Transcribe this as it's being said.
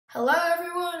Hello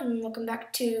everyone and welcome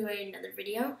back to another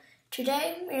video.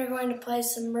 Today we are going to play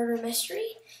some murder mystery,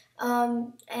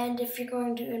 and if you're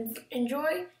going to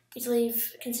enjoy,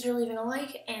 please consider leaving a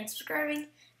like and subscribing,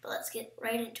 but let's get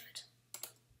right into it.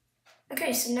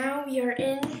 Okay, so now we are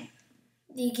in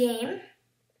the game.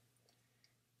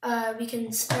 We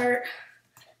can start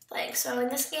playing. So in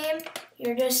this game,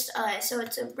 you're just, so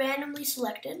it's randomly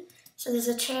selected, so there's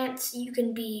a chance you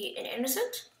can be an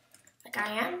innocent, like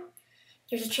I am.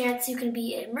 There's a chance you can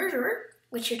be a murderer,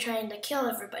 which you're trying to kill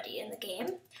everybody in the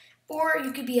game, or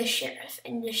you could be a sheriff,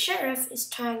 and the sheriff is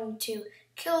trying to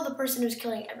kill the person who's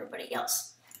killing everybody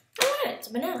else. Oh, it's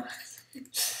a banana.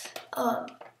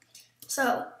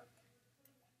 So,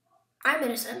 I'm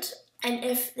innocent, and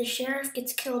if the sheriff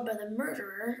gets killed by the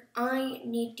murderer, I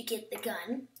need to get the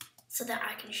gun so that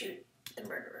I can shoot the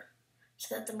murderer,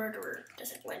 so that the murderer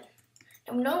doesn't win.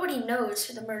 Now, nobody knows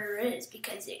who the murderer is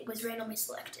because it was randomly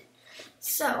selected.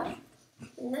 So,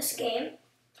 in this game,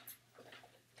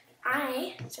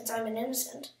 since I'm an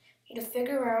innocent, need to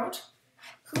figure out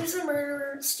who's the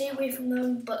murderer, stay away from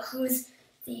them, but who's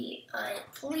the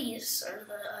police or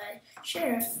the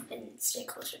sheriff and stay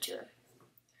closer to him.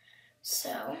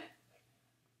 So,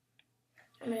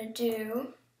 I'm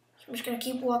just going to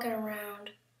keep walking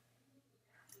around,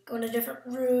 go into different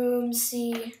rooms,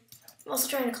 see. I'm also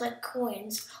trying to collect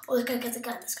coins. Oh, this guy's got the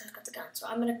gun. This guy's got the gun. So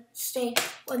I'm going to stay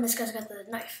when this guy's got the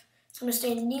knife. So I'm going to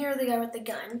stay near the guy with the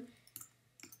gun.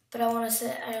 But I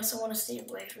also want to stay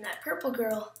away from that purple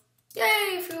girl.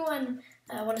 Yay, everyone!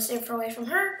 I want to stay away from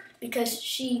her because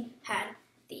she had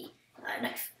the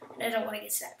knife. And I don't want to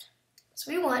get stabbed.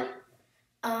 So we won.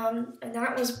 And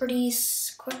that was a pretty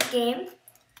quick game.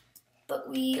 But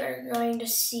we are going to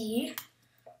see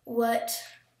what...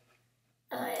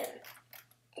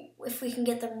 if we can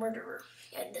get the murderer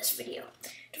in this video.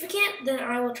 If we can't, then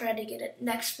I will try to get it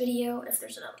next video if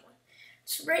there's another one.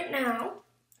 So right now,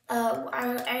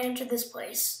 I entered this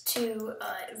place to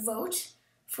vote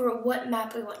for what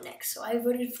map we want next. So I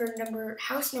voted for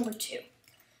house number 2.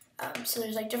 So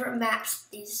there's like different maps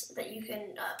that you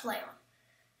can play on.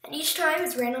 And each time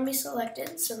it's randomly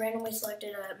selected, so randomly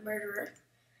selected a murderer.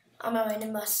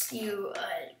 Unless you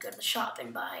go to the shop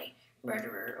and buy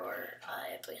murderer or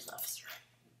a police officer.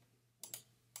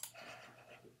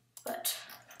 But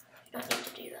you don't need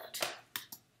to do that.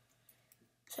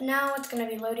 So now it's going to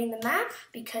be loading the map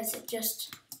because it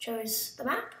just chose the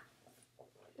map.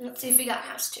 Let's see if we got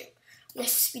house 2.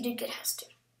 Yes, we did get house 2.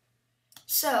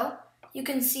 So you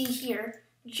can see here,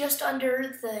 just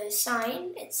under the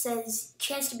sign, it says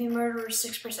chance to be murderer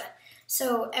 6%.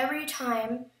 So every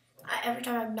time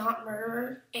I'm not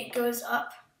murderer, it goes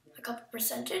up a couple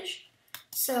percentage.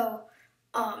 So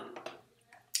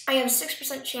I have a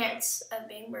 6% chance of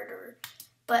being murderer,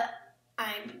 but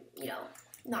I'm,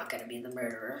 not going to be the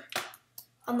murderer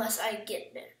unless I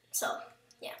get it. So,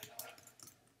 yeah.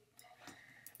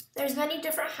 There's many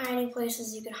different hiding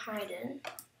places you can hide in.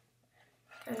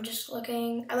 I'm just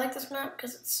looking. I like this map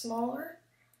because it's smaller,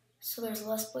 so there's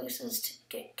less places to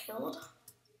get killed,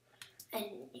 and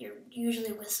you're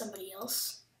usually with somebody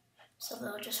else, so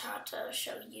they'll just have to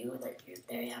show you that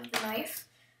they have the knife.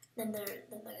 Then the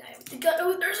guy with the gun.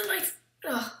 Oh, there's a knife.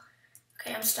 Oh,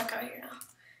 okay, I'm stuck out here now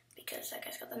because that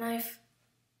guy's got the knife.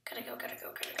 Gotta go.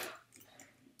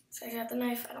 This guy's got the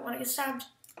knife. I don't want to get stabbed.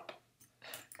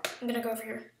 I'm gonna go over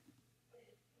here.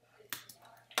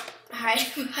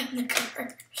 Hide behind the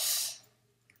car. This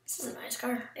is a nice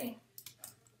car. Hey.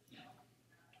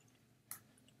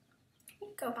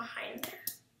 Go behind there.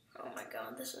 Oh my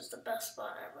god, this is the best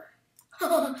spot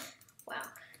ever. Wow.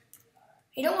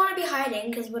 You don't want to be hiding,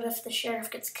 because what if the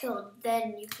sheriff gets killed?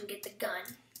 Then you can get the gun.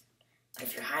 But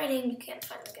if you're hiding, you can't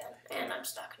find the gun. And I'm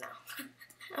stuck now.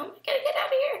 I'm gonna get out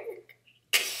of here.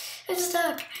 I'm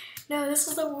stuck. No, this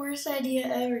is the worst idea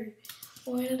ever.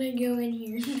 Why did I go in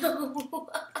here? No.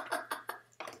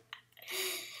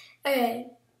 Okay.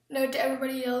 Note to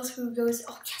everybody else who goes,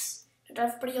 oh yes. Note to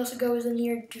everybody else who goes in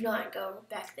here, do not go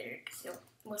back there, because you'll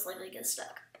most likely get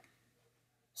stuck.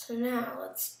 So now,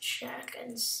 let's check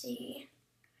and see.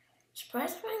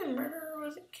 Surprisingly, the murderer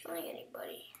wasn't killing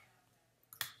anybody.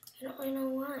 I don't really know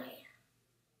why.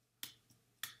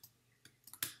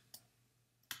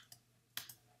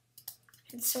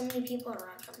 And so many people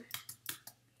around him.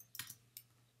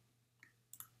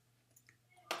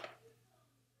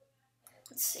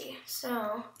 Let's see. So,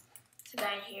 there's a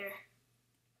guy in here.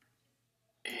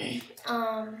 I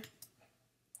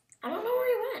don't know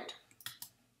where he went.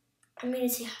 I mean,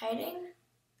 is he hiding?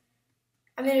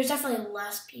 I mean, there's definitely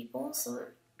less people,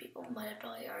 so people might have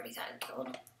probably already gotten killed.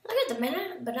 Look at the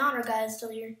banana guy is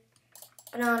still here.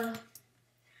 Banana.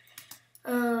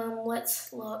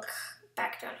 Let's look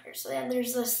back down here. So then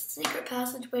there's this secret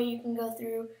passageway you can go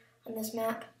through on this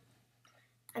map.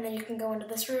 And then you can go into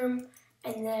this room.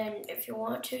 And then if you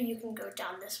want to, you can go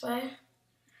down this way.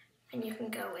 And you can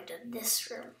go into this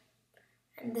room.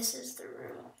 And this is the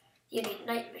room. You need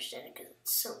night vision because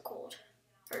it's so cold.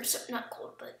 Or so, not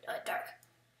cold, but dark.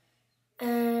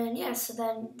 And yeah, so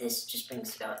then this just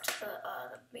brings you out to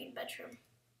the main bedroom.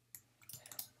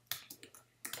 You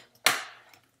can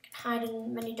hide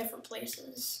in many different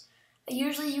places.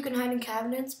 Usually you can hide in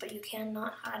cabinets, but you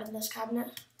cannot hide in this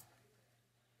cabinet.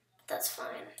 But that's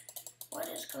fine. What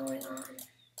is going on?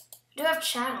 I do have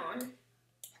chat on.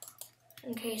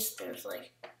 In case there's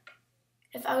like,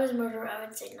 if I was a murderer, I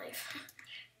would say knife.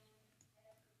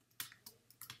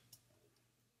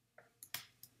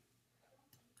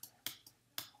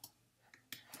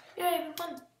 Yeah, having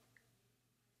fun.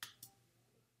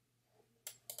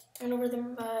 I wonder where the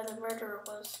murderer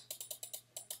was.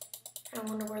 I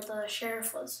wonder where the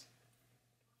sheriff was.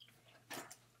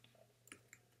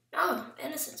 Oh,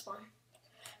 innocence one.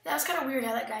 That was kind of weird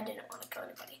how that guy didn't want to kill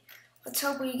anybody. Let's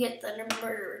hope we get the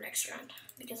murderer next round,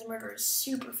 because the murderer is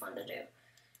super fun to do.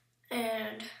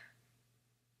 And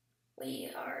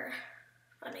we are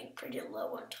running pretty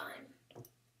low on time.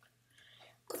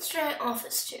 Let's try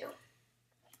Office 2.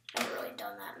 I've never really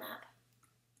done that map.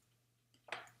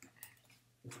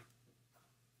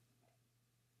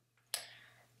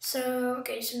 So,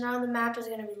 okay, so now the map is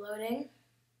going to be loading.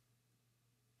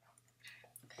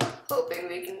 Hoping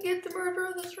we can get the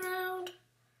murderer this round.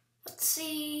 Let's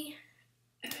see.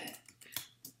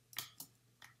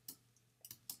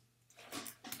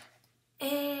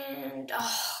 And,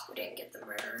 oh, we didn't get the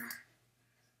murderer.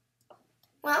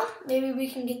 Well, maybe we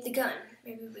can get the gun.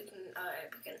 Maybe we can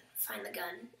find the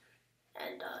gun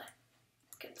and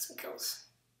get some kills.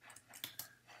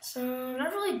 So, I've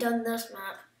never really done this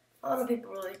map. A lot of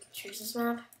people really choose this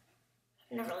map.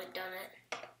 I've never really done it.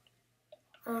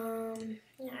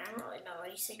 Yeah, I don't really know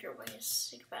any secret ways,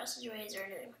 secret passageways, or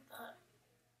anything like that.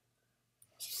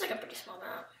 It's just like a pretty small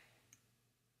map.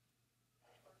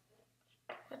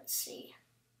 Let's see.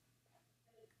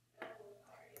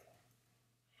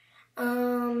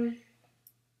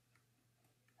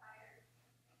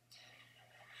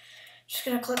 Just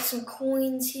gonna collect some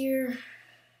coins here.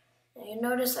 Now you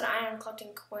notice that I am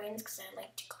collecting coins because I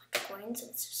like to collect coins.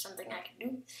 It's just something I can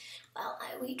do while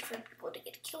I wait for people to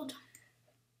get killed.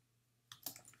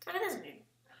 Look at this dude.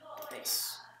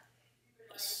 Nice.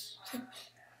 Nice.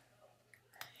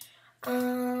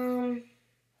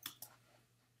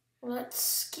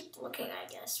 Let's keep looking, I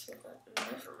guess, for the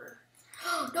murderer.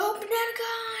 No, banana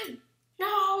guy!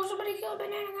 No, somebody killed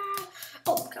banana guy!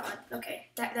 Oh god,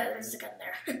 okay, there's a gun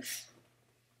there.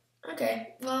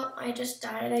 Okay, well, I just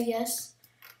died, I guess.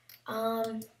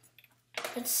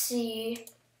 Let's see.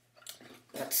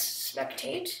 Let's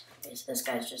spectate. Okay, so this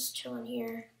guy's just chilling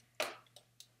here.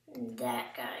 And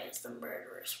that guy is the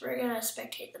murderer. So we're gonna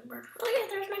spectate the murderer. Oh yeah,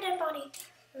 there's my dead body.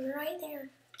 Right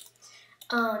there.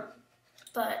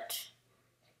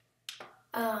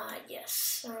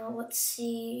 Yes. Let's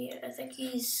see. I think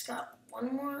he's got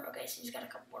one more. Okay, so he's got a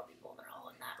couple more people. They're all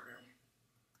in that room.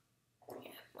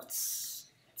 Yeah,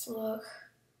 let's look.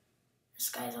 This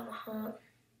guy's on the hunt.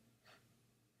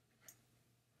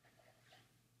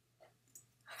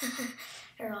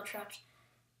 They're all trapped.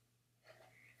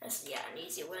 That's, yeah, an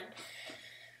easy win.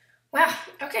 Wow,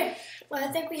 okay. Well,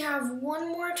 I think we have one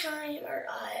more time, or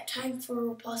time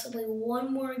for possibly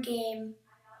one more game.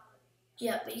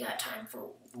 Yep, we got time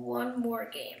for one more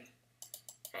game.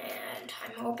 And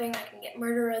I'm hoping I can get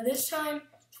murderer this time.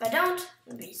 If I don't,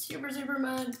 I'll be super, super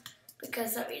mad,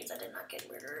 because that means I did not get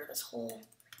murderer this whole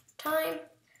time.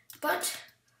 But,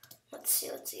 let's see.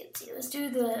 Let's do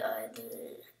the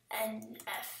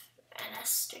NS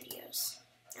Studios.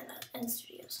 N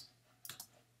Studios.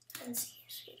 NC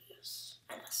Studios.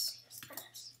 NS.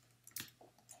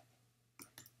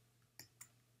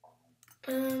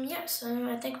 Yeah, so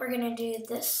I think we're gonna do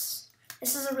this.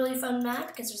 This is a really fun map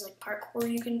because there's like parkour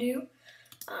you can do.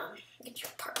 Get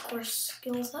your parkour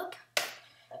skills up.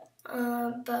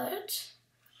 But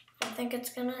I think it's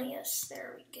gonna, yes,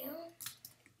 there we go.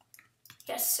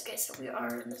 Yes, okay, so we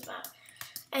are in this map.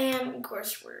 And of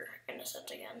course we're innocent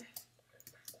again.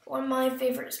 One of my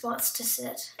favorite spots to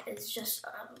sit is just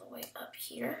all the way up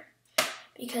here,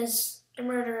 because the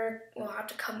murderer will have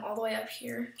to come all the way up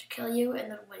here to kill you,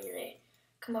 and then when they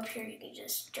come up here, you can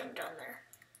just jump down there.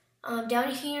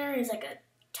 Down here is like a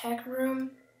tech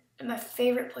room, and my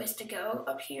favorite place to go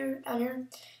up here, down here,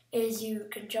 is you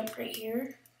can jump right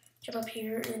here, jump up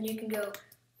here, and then you can go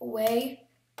way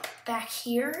back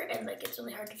here, and like it's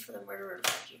really hard for the murderer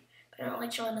to find you. But I don't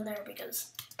like chilling in there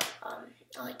because I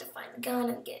like to find the gun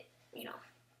and get,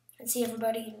 and see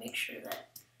everybody and make sure that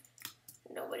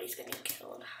nobody's gonna get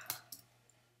killed.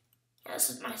 Yeah, this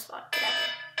is my spot. Get out of here.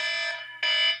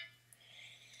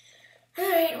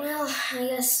 Alright, well, I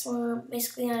guess we're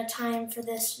basically out of time for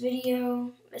this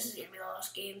video. This is gonna be the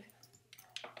last game.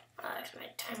 My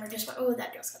timer just went. Oh,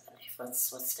 that girl's got the knife.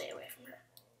 Let's stay away from her.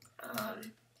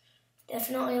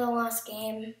 Definitely the last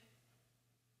game.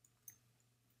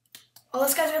 Oh,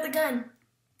 this guy's got the gun.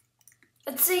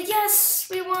 Let's see. Yes,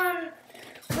 we won.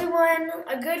 We won.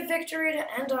 A good victory to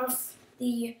end off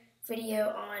the video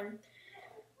on.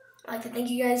 I'd like to thank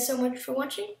you guys so much for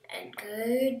watching, and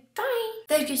goodbye.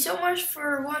 Thank you so much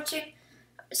for watching.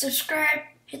 Subscribe,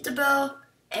 hit the bell,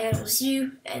 and we'll see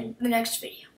you in the next video.